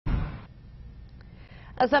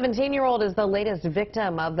A 17-year-old is the latest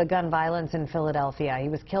victim of the gun violence in Philadelphia. He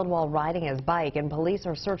was killed while riding his bike, and police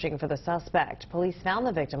are searching for the suspect. Police found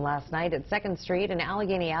the victim last night at 2nd Street and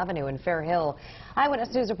Allegheny Avenue in Fairhill.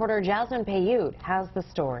 Eyewitness News reporter Jasmine Payoute has the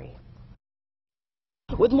story.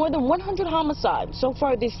 With more than 100 homicides so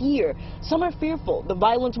far this year, some are fearful the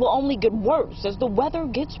violence will only get worse as the weather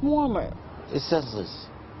gets warmer. It's senseless.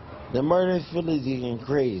 The murder in Philly is getting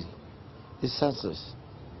crazy. It's senseless.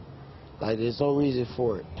 Like, there's no reason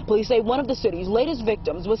for it. Police say one of the city's latest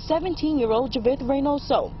victims was 17-year-old Javith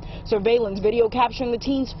Reynoso. Surveillance video capturing the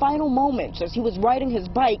teen's final moments as he was riding his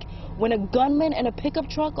bike when a gunman in a pickup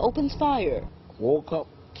truck opens fire. Woke up,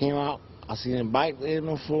 came out, I seen a bike laying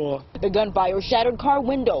on the floor. The gunfire shattered car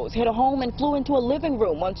windows, hit a home, and flew into a living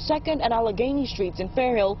room on 2nd and Allegheny Streets in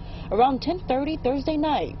Fairhill around 10:30 Thursday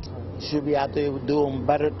night. Should be out there doing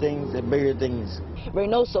better things and bigger things.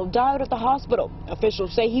 Reynoso died at the hospital.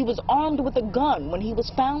 Officials say he was armed with a gun when he was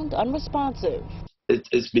found unresponsive.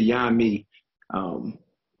 It's beyond me,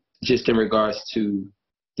 just in regards to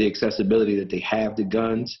the accessibility that they have to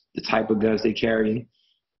guns, the type of guns they carry.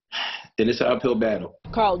 And it's an uphill battle.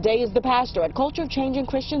 Carl Day is the pastor at Culture Changing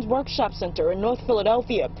Christians Workshop Center in North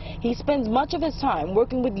Philadelphia. He spends much of his time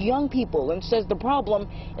working with young people and says the problem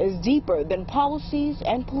is deeper than policies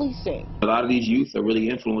and policing. A lot of these youth are really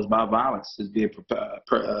influenced by violence that's being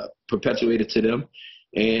perpetuated to them,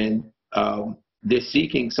 and they're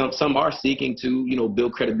seeking. Some are seeking to,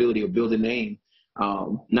 build credibility or build a name.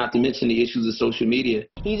 Not to mention the issues of social media.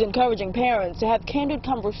 He's encouraging parents to have candid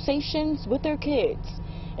conversations with their kids.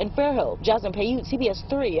 In Fairhill, Jasmine Payoute, CBS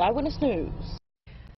 3 Eyewitness News.